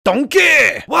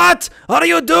Donkey! What are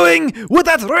you doing with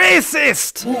that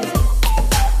racist?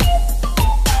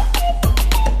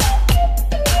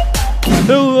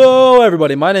 Hello,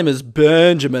 everybody. My name is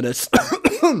benjaminutes.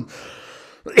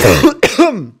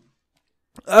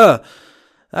 That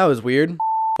was weird.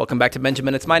 Welcome back to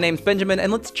benjaminutes. My name's Benjamin,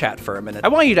 and let's chat for a minute. I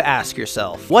want you to ask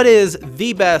yourself, what is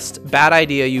the best bad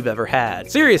idea you've ever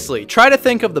had? Seriously, try to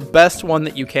think of the best one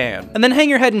that you can, and then hang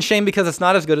your head in shame because it's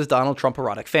not as good as Donald Trump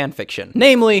erotic fanfiction.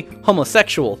 Namely,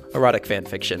 homosexual erotic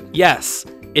fanfiction. Yes,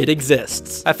 it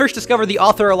exists. I first discovered the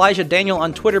author Elijah Daniel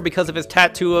on Twitter because of his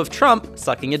tattoo of Trump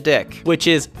sucking a dick, which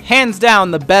is hands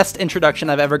down the best introduction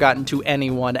I've ever gotten to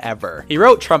anyone ever. He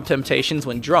wrote Trump Temptations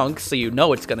when drunk, so you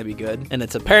know it's gonna be good, and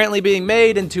it's apparently being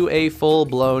made into a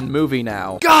full-blown movie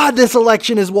now. God, this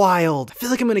election is wild. I feel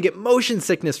like I'm gonna get motion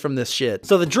sickness from this shit.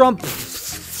 So the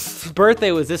Drumpf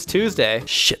birthday was this Tuesday.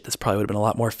 Shit, this probably would have been a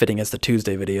lot more fitting as the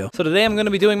Tuesday video. So today I'm gonna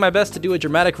be doing my best to do a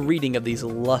dramatic reading of these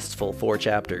lustful 4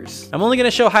 chapters. I'm only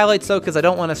gonna show highlights though because I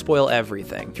don't want to spoil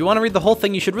everything. If you want to read the whole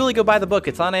thing, you should really go buy the book.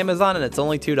 It's on Amazon and it's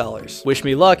only $2. Wish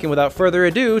me luck, and without further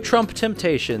ado, Trump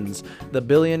Temptations, the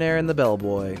Billionaire and the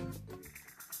Bellboy.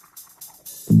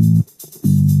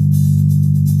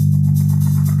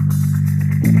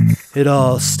 It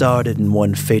all started in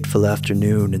one fateful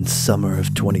afternoon in summer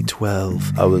of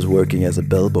 2012. I was working as a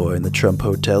bellboy in the Trump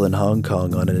Hotel in Hong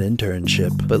Kong on an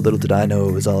internship, but little did I know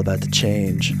it was all about to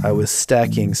change. I was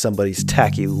stacking somebody's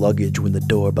tacky luggage when the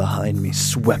door behind me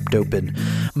swept open.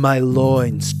 My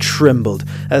loins trembled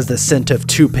as the scent of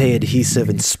toupee adhesive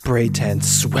and spray tan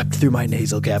swept through my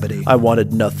nasal cavity. I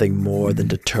wanted nothing more than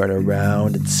to turn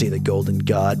around and see the golden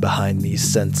god behind these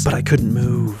scents, but I couldn't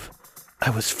move. I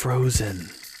was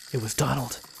frozen. It was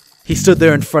Donald. He stood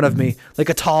there in front of me like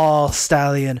a tall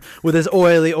stallion with his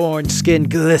oily orange skin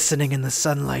glistening in the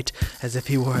sunlight as if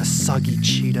he were a soggy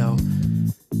Cheeto.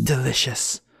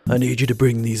 Delicious. I need you to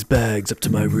bring these bags up to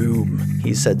my room,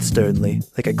 he said sternly,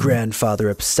 like a grandfather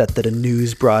upset that a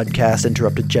news broadcast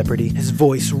interrupted Jeopardy. His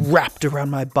voice wrapped around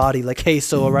my body like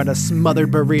queso around a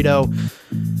smothered burrito.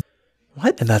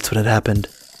 What? And that's when it happened.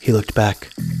 He looked back.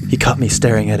 He caught me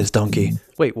staring at his donkey.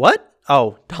 Wait, what?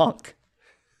 Oh, donk.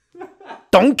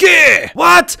 Donkey!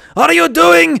 What are you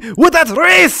doing with that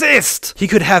racist? He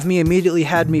could have me immediately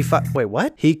had me wait,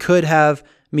 what? He could have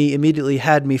me immediately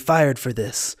had me fired for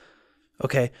this.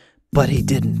 Okay, but he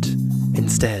didn't.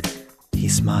 Instead, he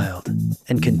smiled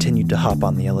and continued to hop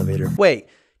on the elevator. Wait,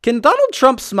 can Donald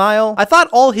Trump smile? I thought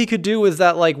all he could do was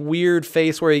that like weird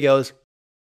face where he goes.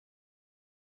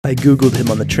 I googled him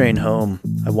on the train home.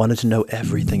 I wanted to know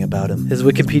everything about him. His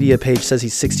Wikipedia page says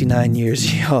he's 69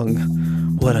 years young.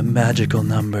 What a magical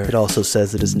number. It also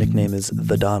says that his nickname is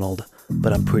The Donald,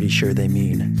 but I'm pretty sure they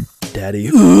mean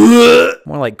Daddy.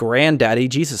 More like Granddaddy,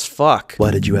 Jesus fuck. Why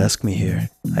did you ask me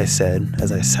here? I said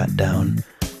as I sat down.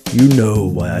 You know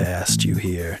why I asked you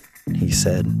here, he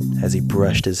said as he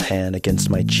brushed his hand against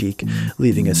my cheek,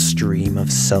 leaving a stream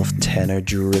of self-tanner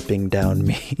dripping down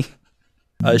me.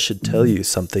 I should tell you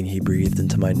something, he breathed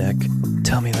into my neck.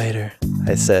 Tell me later,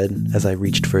 I said as I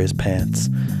reached for his pants.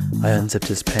 I unzipped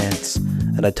his pants,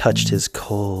 and I touched his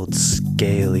cold,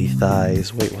 scaly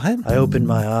thighs. Wait, what? I opened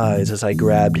my eyes as I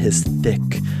grabbed his thick,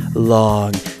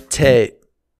 long tape.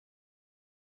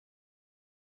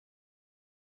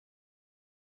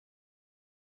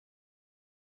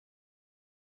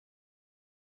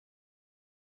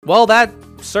 Well, that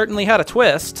certainly had a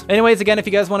twist. Anyways, again, if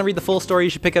you guys want to read the full story, you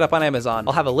should pick it up on Amazon.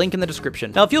 I'll have a link in the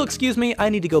description. Now, if you'll excuse me, I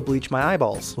need to go bleach my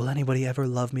eyeballs. Will anybody ever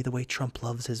love me the way Trump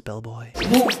loves his bellboy?